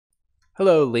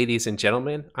Hello, ladies and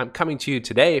gentlemen. I'm coming to you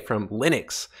today from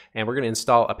Linux, and we're going to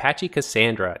install Apache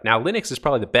Cassandra. Now, Linux is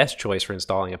probably the best choice for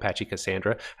installing Apache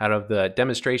Cassandra. Out of the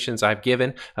demonstrations I've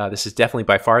given, this is definitely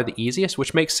by far the easiest,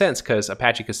 which makes sense because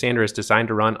Apache Cassandra is designed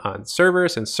to run on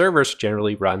servers, and servers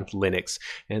generally run Linux.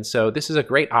 And so this is a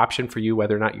great option for you,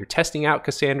 whether or not you're testing out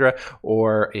Cassandra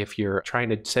or if you're trying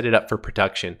to set it up for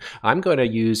production. I'm going to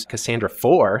use Cassandra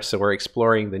 4, so we're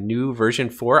exploring the new version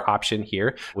 4 option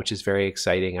here, which is very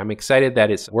exciting. I'm excited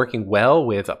that it's working well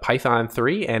with Python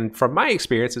 3, and from my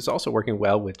experience, it's also working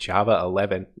well with Java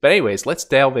 11. But anyways, let's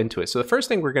delve into it. So the first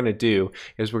thing we're going to do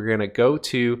is we're going to go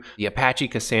to the Apache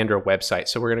Cassandra website.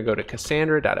 So we're going to go to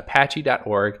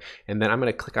cassandra.apache.org, and then I'm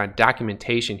going to click on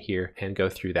documentation here and go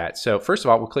through that. So first of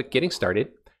all, we'll click Getting Started.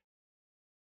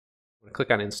 We'll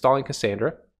click on Installing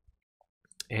Cassandra.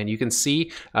 And you can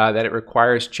see that it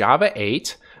requires Java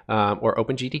 8 or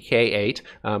OpenGTK 8,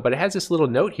 but it has this little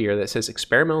note here that says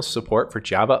experimental support for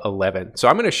Java 11. So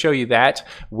I'm going to show you that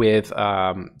with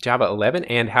Java 11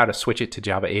 and how to switch it to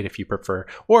Java 8 if you prefer,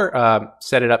 or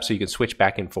set it up so you can switch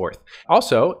back and forth.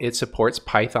 Also, it supports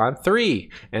Python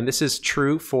 3, and this is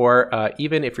true for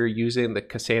even if you're using the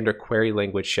Cassandra query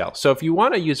language shell. So if you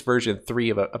want to use version 3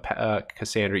 of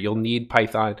Cassandra, you'll need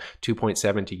Python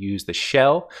 2.7 to use the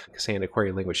shell, Cassandra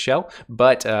query language shell.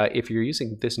 But if you're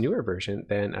using this newer version,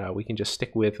 then we can just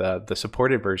stick with the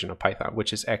supported version of Python,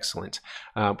 which is excellent.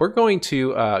 We're going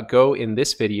to go in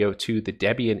this video to the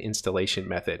Debian installation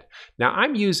method. Now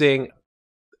I'm using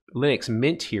Linux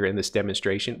Mint here in this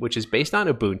demonstration, which is based on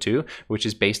Ubuntu, which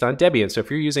is based on Debian. So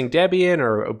if you're using Debian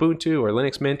or Ubuntu or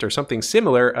Linux Mint or something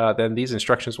similar, then these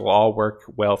instructions will all work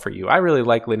well for you. I really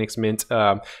like Linux Mint.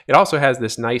 It also has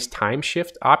this nice time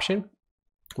shift option,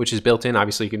 which is built in.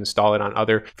 Obviously, you can install it on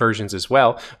other versions as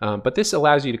well. But this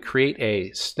allows you to create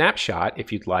a snapshot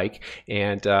if you'd like,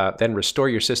 and then restore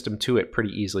your system to it pretty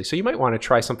easily. So you might want to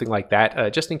try something like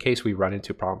that just in case we run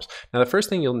into problems. Now, the first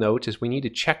thing you'll note is we need to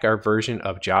check our version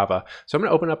of Java. So I'm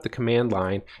going to open up the command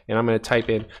line, and I'm going to type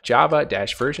in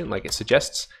java-version like it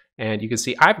suggests. And you can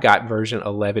see I've got version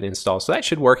 11 installed. So that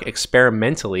should work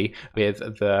experimentally with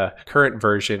the current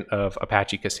version of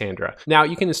Apache Cassandra. Now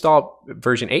you can install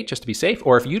version 8 just to be safe,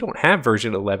 or if you don't have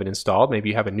version 11 installed, maybe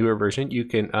you have a newer version, you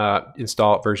can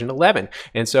install version 11.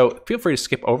 And so feel free to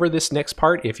skip over this next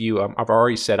part if you have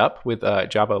already set up with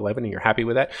Java 11 and you're happy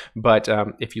with that. But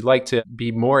if you'd like to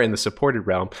be more in the supported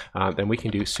realm, then we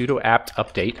can do sudo apt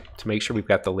update to make sure we've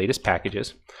got the latest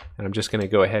packages. And I'm just going to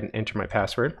go ahead and enter my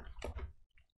password.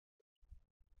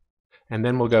 And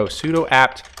then we'll go sudo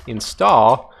apt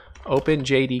install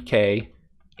openjdk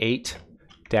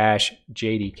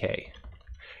 8-jdk.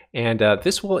 And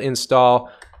this will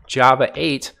install Java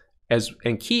 8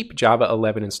 and keep Java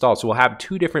 11 installed. So we'll have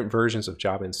two different versions of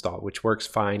Java installed, which works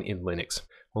fine in Linux.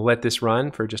 We'll let this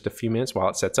run for just a few minutes while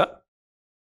it sets up.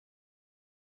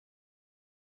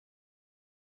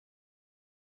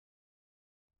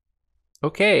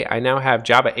 Okay, I now have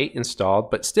Java 8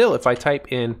 installed, but still if I type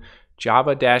in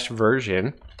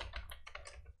Java-version,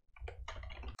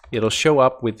 it'll show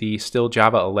up with the still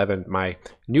Java 11, my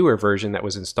newer version that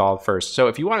was installed first. So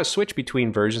if you want to switch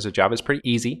between versions of Java, it's pretty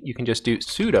easy. You can just do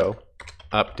sudo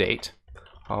update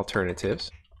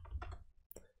alternatives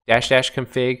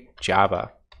 --config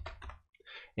Java.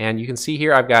 And you can see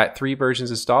here I've got 3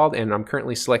 versions installed, and I'm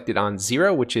currently selected on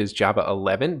 0, which is Java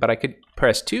 11, but I could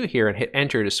press 2 here and hit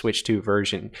enter to switch to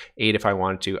version 8 if I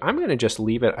wanted to. I'm going to just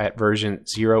leave it at version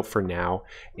 0 for now,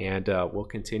 and we'll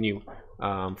continue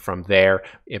from there.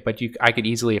 But I could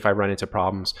easily, if I run into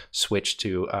problems, switch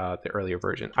to the earlier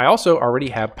version. I also already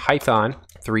have Python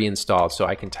 3 installed, so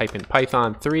I can type in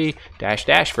Python 3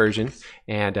 -- version,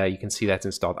 and you can see that's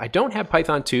installed. I don't have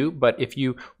Python 2, but if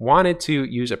you wanted to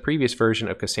use a previous version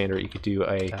of Cassandra, you could do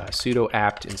a sudo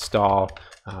apt install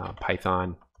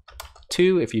Python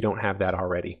 2 if you don't have that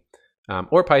already,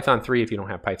 or Python 3 if you don't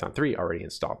have Python 3 already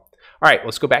installed. All right,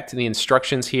 let's go back to the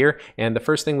instructions here. And the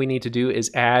first thing we need to do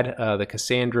is add the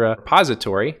Cassandra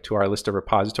repository to our list of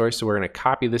repositories. So we're going to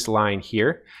copy this line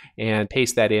here and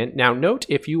paste that in. Now note,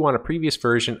 if you want a previous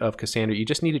version of Cassandra, you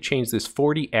just need to change this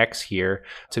 40x here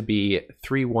to be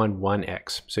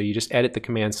 311x. So you just edit the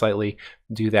command slightly,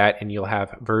 do that, and you'll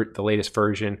have the latest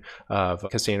version of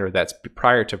Cassandra that's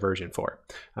prior to version 4.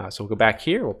 So we'll go back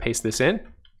here, we'll paste this in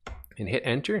and hit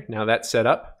enter. Now that's set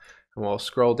up. And we'll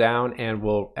scroll down and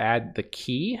we'll add the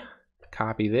key,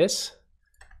 copy this,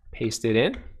 paste it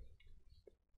in.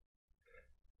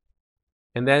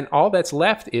 And then all that's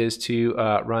left is to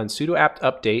run sudo apt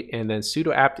update and then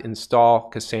sudo apt install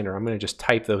Cassandra. I'm going to just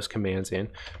type those commands in.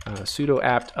 Sudo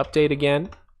apt update again.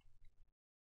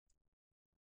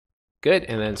 Good,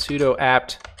 and then sudo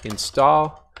apt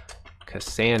install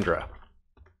Cassandra.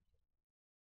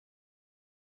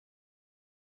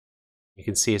 You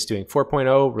can see it's doing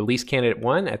 4.0 release candidate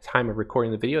 1 at time of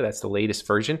recording the video. That's the latest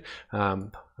version.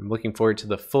 I'm looking forward to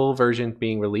the full version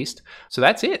being released. So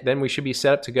that's it. Then we should be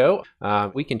set up to go.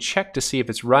 We can check to see if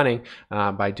it's running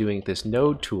by doing this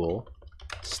node tool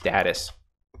status.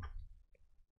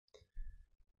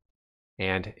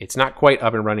 And it's not quite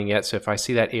up and running yet, so if I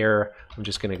see that error, I'm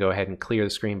just going to go ahead and clear the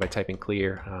screen by typing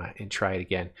clear and try it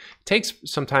again. It takes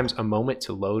sometimes a moment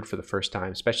to load for the first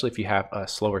time, especially if you have a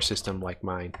slower system like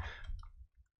mine.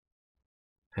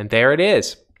 And there it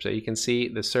is. So you can see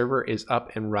the server is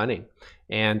up and running.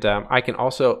 And I can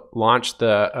also launch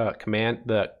the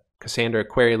the Cassandra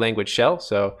query language shell.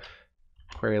 So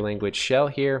query language shell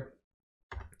here,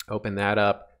 open that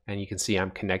up. And you can see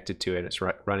I'm connected to it. It's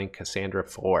running Cassandra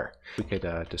 4. We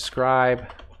could describe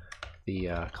the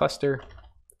cluster,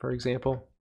 for example,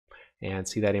 and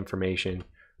see that information.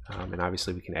 And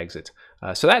obviously we can exit.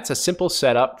 So that's a simple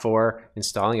setup for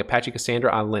installing Apache Cassandra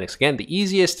on Linux. Again, the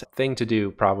easiest thing to do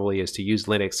probably is to use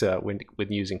Linux when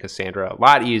using Cassandra. A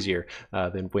lot easier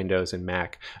than Windows and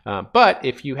Mac. But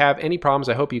if you have any problems,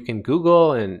 I hope you can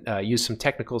Google and use some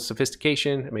technical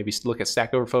sophistication. Maybe look at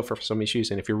Stack Overflow for some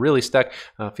issues. And if you're really stuck,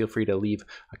 feel free to leave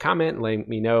a comment and let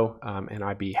me know. And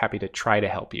I'd be happy to try to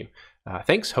help you.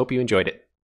 Thanks. Hope you enjoyed it.